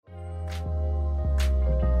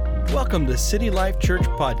Welcome to City Life Church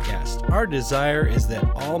Podcast. Our desire is that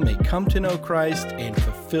all may come to know Christ and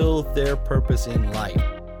fulfill their purpose in life.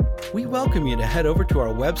 We welcome you to head over to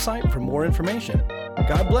our website for more information.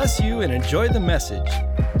 God bless you and enjoy the message.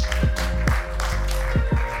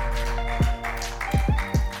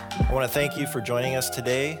 I want to thank you for joining us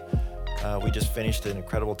today. We just finished an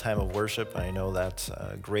incredible time of worship. I know that's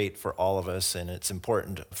great for all of us, and it's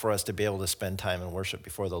important for us to be able to spend time in worship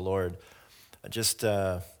before the Lord.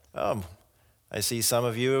 I see some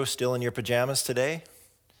of you still in your pajamas today.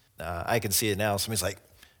 I can see it now. Somebody's like,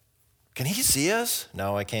 can he see us?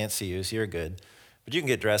 No, I can't see you, so you're good. But you can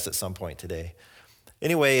get dressed at some point today.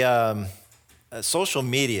 Anyway, social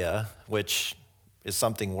media, which is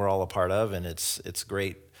something we're all a part of, and it's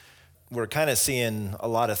great. We're kind of seeing a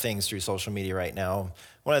lot of things through social media right now.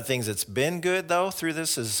 One of the things that's been good, though, through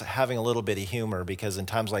this is having a little bit of humor, because in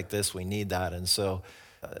times like this, we need that. And so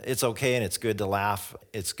it's okay, and it's good to laugh.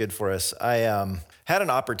 It's good for us. I had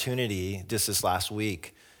an opportunity just this last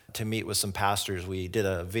week to meet with some pastors. We did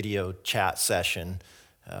a video chat session,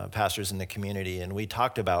 pastors in the community, and we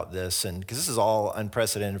talked about this. And because this is all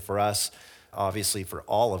unprecedented for us, obviously for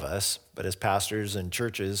all of us, but as pastors and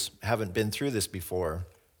churches haven't been through this before.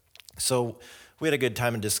 So we had a good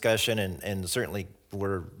time in discussion, and certainly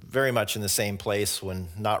we're very much in the same place when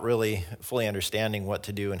not really fully understanding what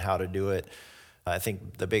to do and how to do it. I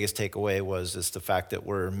think the biggest takeaway was just the fact that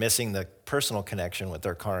we're missing the personal connection with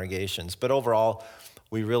our congregations. But overall,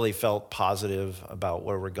 we really felt positive about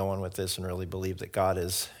where we're going with this and really believe that God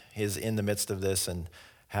is in the midst of this and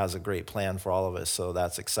has a great plan for all of us. So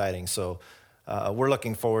that's exciting. So we're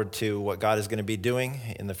looking forward to what God is going to be doing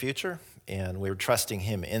in the future, and we're trusting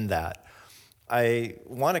him in that. I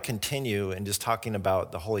want to continue in just talking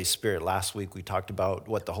about the Holy Spirit. Last week we talked about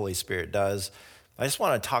what the Holy Spirit does. I just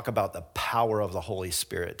want to talk about the power of the Holy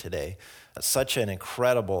Spirit today. It's such an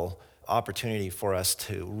incredible opportunity for us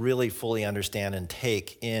to really fully understand and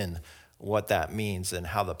take in what that means and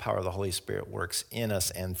how the power of the Holy Spirit works in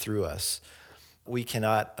us and through us. We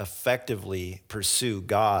cannot effectively pursue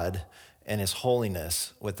God and his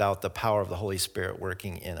holiness without the power of the Holy Spirit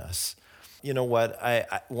working in us. You know what,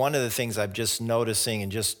 one of the things I'm just noticing,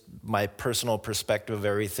 and just my personal perspective of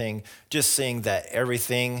everything, just seeing that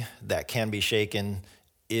everything that can be shaken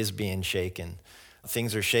is being shaken.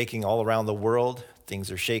 Things are shaking all around the world. Things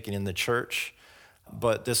are shaking in the church.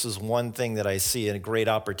 But this is one thing that I see, a great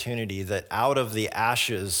opportunity, that out of the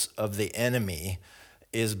ashes of the enemy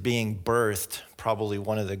is being birthed probably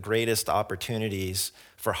one of the greatest opportunities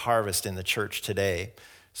for harvest in the church today.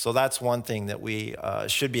 So that's one thing that we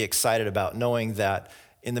should be excited about, knowing that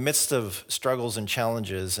in the midst of struggles and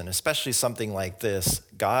challenges, and especially something like this,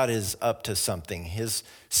 God is up to something. His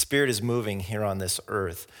Spirit is moving here on this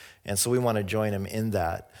earth, and so we want to join him in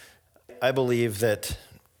that. I believe that,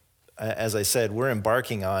 as I said, we're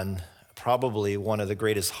embarking on probably one of the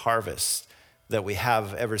greatest harvests that we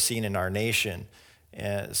have ever seen in our nation.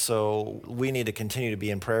 And so we need to continue to be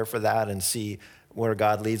in prayer for that and see where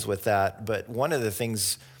God leads with that. But one of the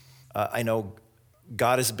things I know,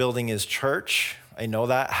 God is building his church. I know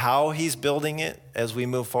that. How he's building it as we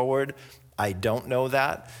move forward, I don't know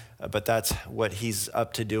that, but that's what he's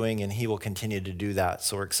up to doing, and he will continue to do that.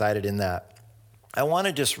 So we're excited in that. I want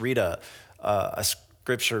to just read a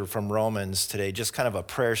scripture from Romans today, just kind of a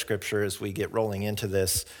prayer scripture as we get rolling into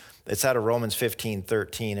this. It's out of Romans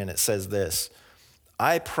 15:13, and it says this: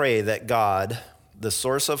 I pray that God, the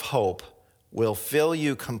source of hope, will fill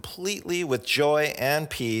you completely with joy and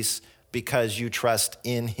peace because you trust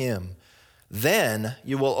in him. Then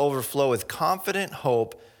you will overflow with confident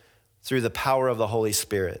hope through the power of the Holy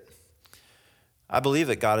Spirit. I believe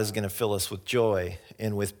that God is going to fill us with joy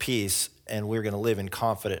and with peace, and we're going to live in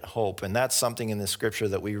confident hope. And that's something in the scripture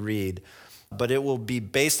that we read, but it will be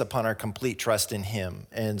based upon our complete trust in him.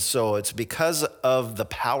 And so it's because of the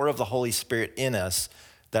power of the Holy Spirit in us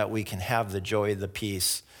that we can have the joy, the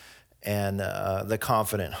peace, and the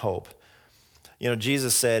confident hope. You know,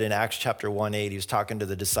 Jesus said in Acts chapter 1:8, he was talking to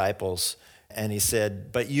the disciples, and he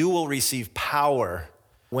said, but you will receive power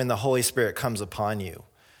when the Holy Spirit comes upon you.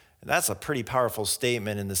 And that's a pretty powerful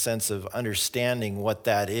statement in the sense of understanding what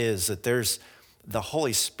that is, that the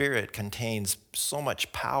Holy Spirit contains so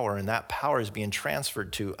much power, and that power is being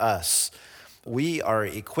transferred to us. We are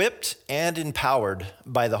equipped and empowered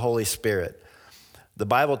by the Holy Spirit. The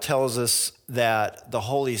Bible tells us that the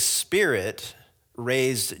Holy Spirit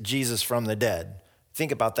raised Jesus from the dead.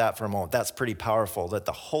 Think about that for a moment. That's pretty powerful, that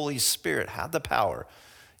the Holy Spirit had the power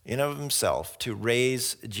in of himself to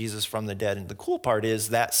raise Jesus from the dead. And the cool part is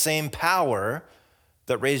that same power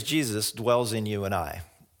that raised Jesus dwells in you and I.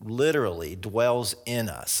 Literally dwells in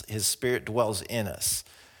us. His Spirit dwells in us.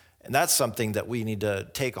 And that's something that we need to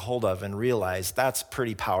take a hold of and realize that's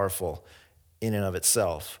pretty powerful in and of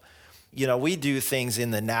itself. We do things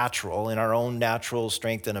in the natural, in our own natural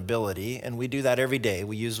strength and ability, and we do that every day.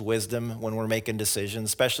 We use wisdom when we're making decisions,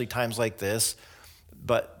 especially times like this.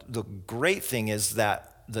 But the great thing is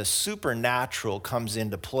that the supernatural comes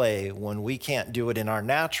into play when we can't do it in our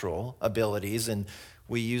natural abilities, and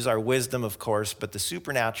we use our wisdom, of course, but the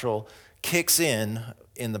supernatural kicks in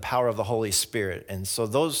the power of the Holy Spirit. And so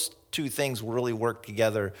those two things really work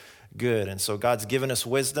together good. And so God's given us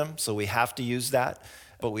wisdom, so we have to use that,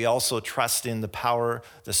 but we also trust in the power,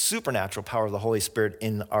 the supernatural power of the Holy Spirit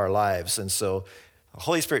in our lives. And so the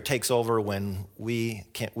Holy Spirit takes over when we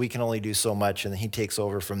can only do so much, and he takes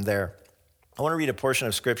over from there. I want to read a portion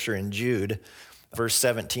of scripture in Jude, verse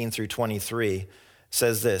 17 through 23. It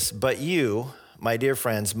says this, "But you, my dear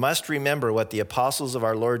friends, must remember what the apostles of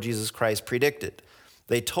our Lord Jesus Christ predicted.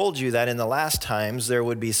 They told you that in the last times there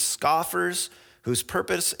would be scoffers whose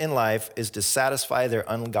purpose in life is to satisfy their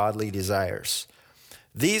ungodly desires.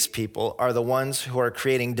 These people are the ones who are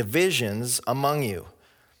creating divisions among you.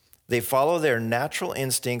 They follow their natural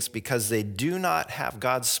instincts because they do not have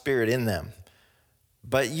God's Spirit in them.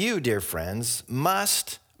 But you, dear friends,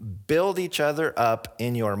 must build each other up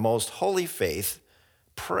in your most holy faith,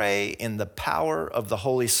 pray in the power of the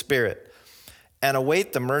Holy Spirit, and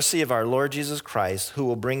await the mercy of our Lord Jesus Christ, who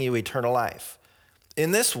will bring you eternal life.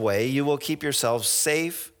 In this way, you will keep yourselves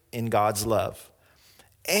safe in God's love.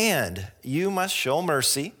 And you must show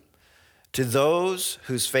mercy to those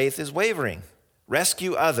whose faith is wavering.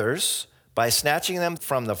 Rescue others by snatching them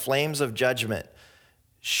from the flames of judgment.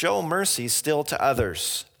 Show mercy still to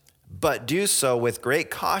others, but do so with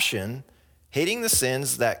great caution, hating the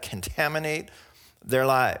sins that contaminate their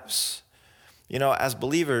lives." As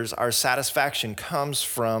believers, our satisfaction comes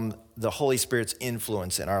from the Holy Spirit's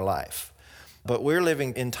influence in our life. But we're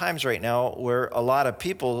living in times right now where a lot of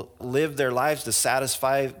people live their lives to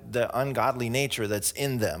satisfy the ungodly nature that's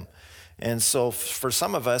in them. And so for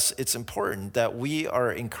some of us, it's important that we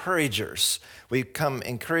are encouragers. We become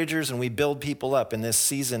encouragers and we build people up in this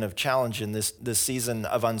season of challenge, in this season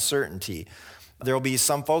of uncertainty. There will be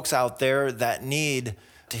some folks out there that need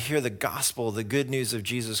to hear the gospel, the good news of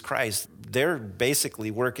Jesus Christ. They're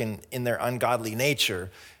basically working in their ungodly nature,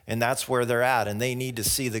 and that's where they're at. And they need to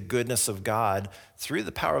see the goodness of God through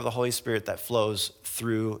the power of the Holy Spirit that flows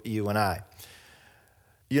through you and I.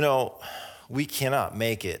 We cannot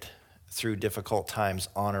make it through difficult times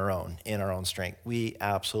on our own, in our own strength. We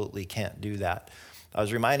absolutely can't do that. I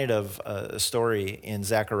was reminded of a story in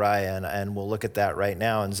Zechariah, and we'll look at that right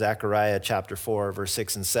now in Zechariah chapter 4, verse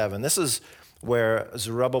 6 and 7. This is where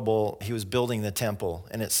Zerubbabel, he was building the temple,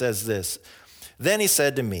 and it says this, "Then he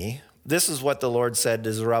said to me, this is what the Lord said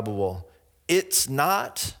to Zerubbabel, it's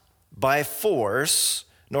not by force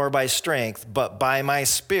nor by strength, but by my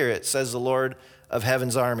Spirit, says the Lord of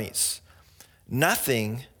heaven's armies.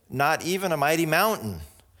 Nothing, not even a mighty mountain,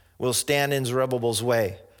 will stand in Zerubbabel's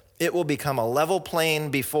way. It will become a level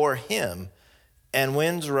plain before him. And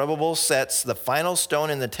when Zerubbabel sets the final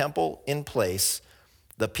stone in the temple in place,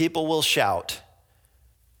 the people will shout,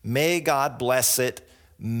 'May God bless it,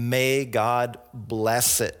 may God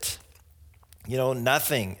bless it.'"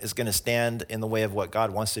 Nothing is going to stand in the way of what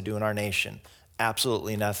God wants to do in our nation.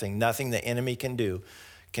 Absolutely nothing. Nothing the enemy can do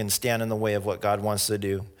can stand in the way of what God wants to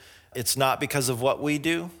do. It's not because of what we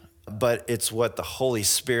do, but it's what the Holy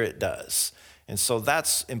Spirit does. And so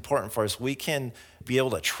that's important for us. We can be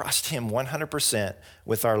able to trust him 100%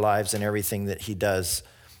 with our lives and everything that he does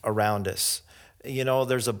around us.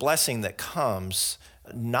 There's a blessing that comes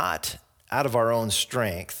not out of our own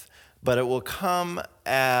strength, but it will come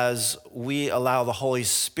as we allow the Holy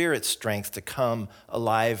Spirit's strength to come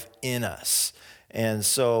alive in us. And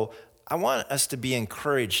so I want us to be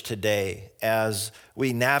encouraged today as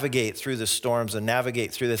we navigate through the storms and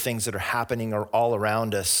navigate through the things that are happening all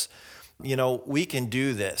around us. We can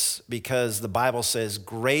do this because the Bible says,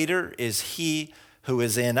 "Greater is he who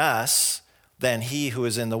is in us than he who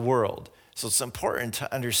is in the world." So it's important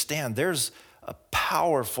to understand there's a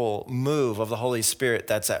powerful move of the Holy Spirit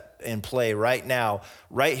that's in play right now,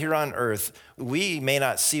 right here on earth. We may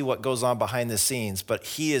not see what goes on behind the scenes, but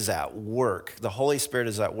he is at work. The Holy Spirit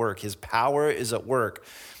is at work. His power is at work.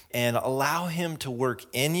 And allow him to work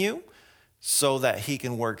in you so that he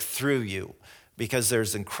can work through you, because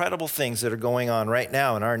there's incredible things that are going on right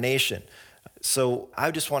now in our nation. So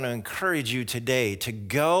I just want to encourage you today to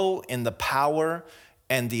go in the power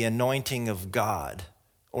and the anointing of God,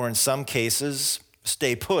 or in some cases,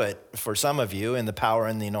 stay put for some of you in the power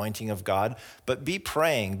and the anointing of God, but be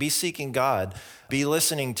praying, be seeking God, be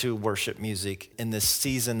listening to worship music in this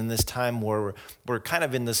season, in this time where we're kind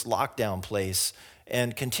of in this lockdown place,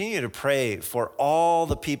 and continue to pray for all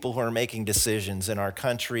the people who are making decisions in our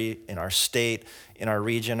country, in our state, in our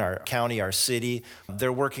region, our county, our city.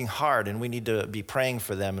 They're working hard, and we need to be praying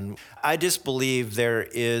for them. And I just believe there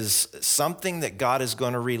is something that God is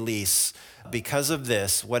going to release because of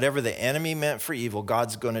this. Whatever the enemy meant for evil,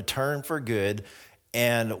 God's going to turn for good,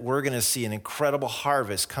 and we're going to see an incredible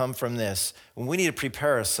harvest come from this. And we need to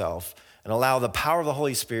prepare ourselves and allow the power of the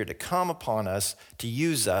Holy Spirit to come upon us, to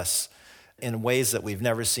use us in ways that we've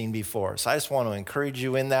never seen before. So I just want to encourage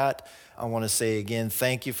you in that. I want to say again,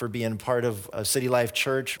 thank you for being part of City Life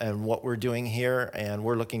Church and what we're doing here, and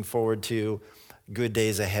we're looking forward to good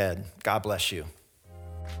days ahead. God bless you.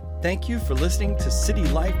 Thank you for listening to City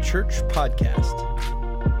Life Church Podcast.